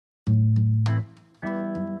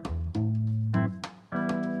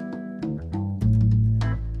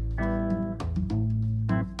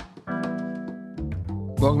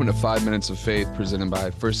Welcome to 5 Minutes of Faith, presented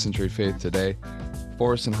by First Century Faith today.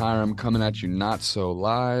 Forrest and Hiram coming at you not so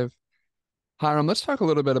live. Hiram, let's talk a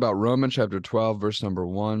little bit about Romans chapter 12, verse number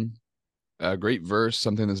 1. A great verse,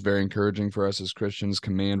 something that's very encouraging for us as Christians.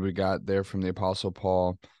 Command we got there from the Apostle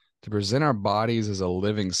Paul to present our bodies as a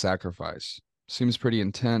living sacrifice. Seems pretty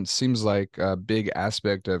intense, seems like a big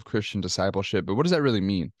aspect of Christian discipleship, but what does that really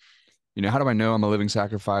mean? How do I know I'm a living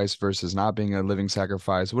sacrifice versus not being a living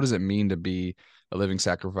sacrifice? What does it mean to be a living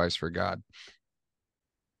sacrifice for God?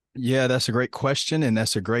 Yeah, that's a great question. And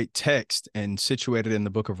that's a great text, and situated in the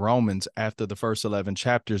book of Romans after the first 11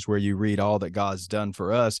 chapters, where you read all that God's done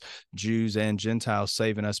for us, Jews and Gentiles,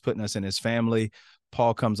 saving us, putting us in his family.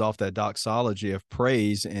 Paul comes off that doxology of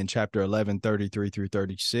praise in chapter 11, 33 through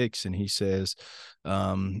 36. And he says,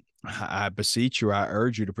 I beseech you, I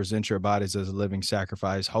urge you to present your bodies as a living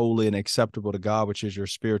sacrifice, holy and acceptable to God, which is your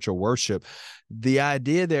spiritual worship. The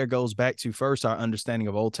idea there goes back to first our understanding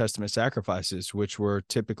of Old Testament sacrifices, which were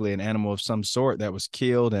typically an animal of some sort that was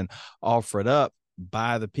killed and offered up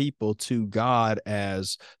by the people to God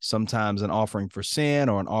as sometimes an offering for sin,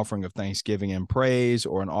 or an offering of thanksgiving and praise,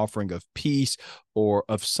 or an offering of peace, or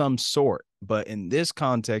of some sort. But in this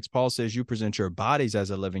context, Paul says you present your bodies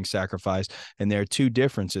as a living sacrifice. And there are two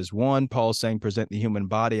differences. One, Paul's saying present the human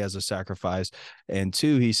body as a sacrifice. And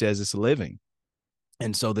two, he says it's living.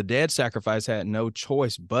 And so the dead sacrifice had no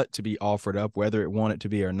choice but to be offered up, whether it wanted to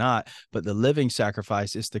be or not. But the living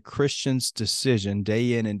sacrifice is the Christian's decision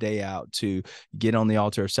day in and day out to get on the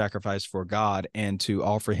altar of sacrifice for God and to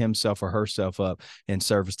offer himself or herself up in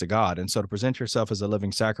service to God. And so to present yourself as a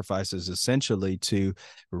living sacrifice is essentially to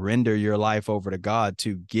render your life over to God,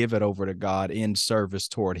 to give it over to God in service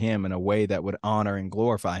toward him in a way that would honor and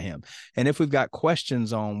glorify him. And if we've got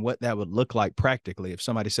questions on what that would look like practically, if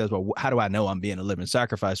somebody says, well, how do I know I'm being a living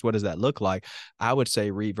sacrifice? What does that look like? I would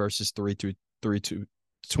say read verses 3 to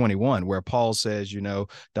 21, where Paul says,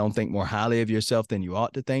 don't think more highly of yourself than you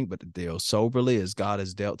ought to think, but to deal soberly as God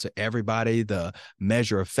has dealt to everybody the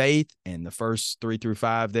measure of faith, in the first 3 through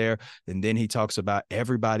 5 there. And then he talks about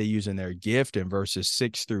everybody using their gift in verses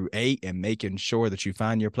 6 through 8 and making sure that you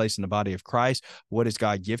find your place in the body of Christ. What has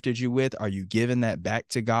God gifted you with? Are you giving that back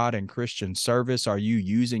to God in Christian service? Are you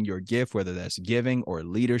using your gift, whether that's giving or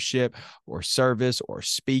leadership or service or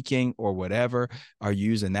speaking or whatever? Are you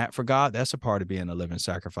using that for God? That's a part of being a living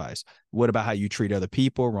sacrifice. What about how you treat other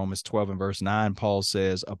people? Romans 12 and verse 9, Paul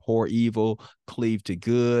says, abhor evil, cleave to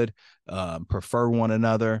good, prefer one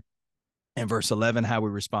another. In verse 11, how we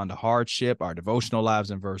respond to hardship, our devotional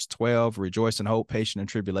lives in verse 12, rejoice in hope, patient in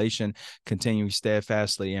tribulation, continuing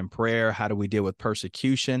steadfastly in prayer. How do we deal with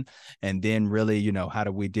persecution? And then really, how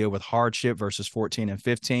do we deal with hardship? Verses 14 and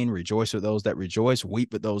 15, rejoice with those that rejoice,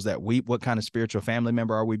 weep with those that weep. What kind of spiritual family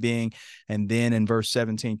member are we being? And then in verse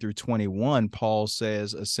 17 through 21, Paul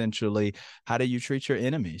says essentially, how do you treat your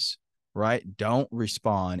enemies? Right? Don't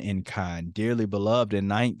respond in kind. Dearly beloved, in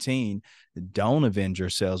 19, don't avenge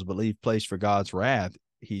yourselves, but leave place for God's wrath.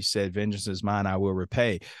 He said, vengeance is mine, I will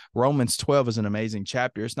repay. Romans 12 is an amazing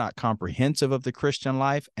chapter. It's not comprehensive of the Christian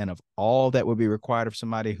life and of all that would be required of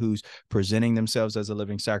somebody who's presenting themselves as a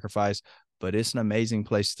living sacrifice, but it's an amazing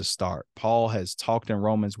place to start. Paul has talked in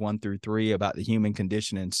Romans 1 through 3 about the human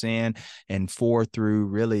condition and sin, and 4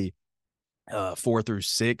 through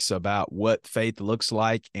 6 about what faith looks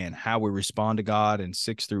like and how we respond to God, and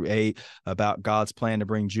 6 through 8 about God's plan to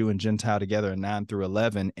bring Jew and Gentile together, and 9 through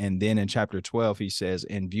 11. And then in chapter 12, he says,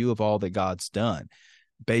 in view of all that God's done,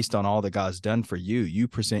 based on all that God's done for you, you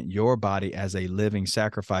present your body as a living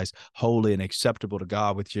sacrifice, holy and acceptable to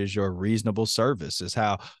God, which is your reasonable service, is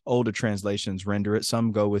how older translations render it.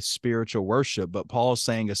 Some go with spiritual worship, but Paul's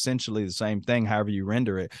saying essentially the same thing, however you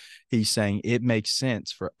render it. He's saying it makes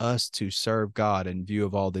sense for us to serve God in view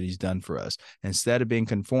of all that he's done for us. Instead of being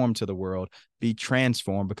conformed to the world, be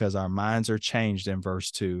transformed, because our minds are changed in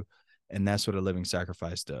verse 2. And that's what a living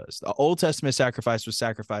sacrifice does. The Old Testament sacrifice was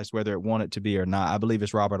sacrificed whether it wanted to be or not. I believe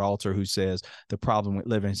it's Robert Alter who says the problem with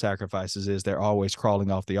living sacrifices is they're always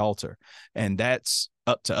crawling off the altar. And that's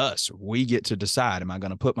up to us. We get to decide, am I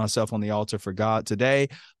going to put myself on the altar for God today,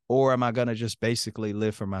 or am I going to just basically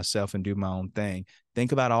live for myself and do my own thing?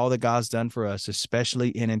 Think about all that God's done for us, especially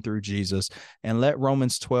in and through Jesus, and let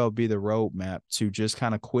Romans 12 be the roadmap to just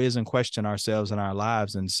kind of quiz and question ourselves in our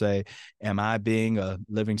lives and say, am I being a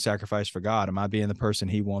living sacrifice for God? Am I being the person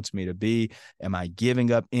he wants me to be? Am I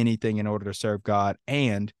giving up anything in order to serve God?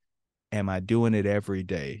 And am I doing it every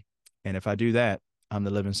day? And if I do that, I'm the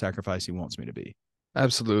living sacrifice he wants me to be.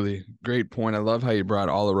 Absolutely. Great point. I love how you brought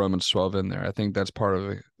all of Romans 12 in there. I think that's part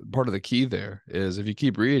of the key there is if you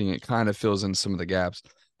keep reading, it kind of fills in some of the gaps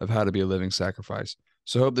of how to be a living sacrifice.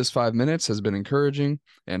 So hope this 5 minutes has been encouraging,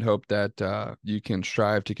 and hope that you can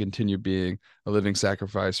strive to continue being a living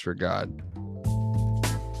sacrifice for God.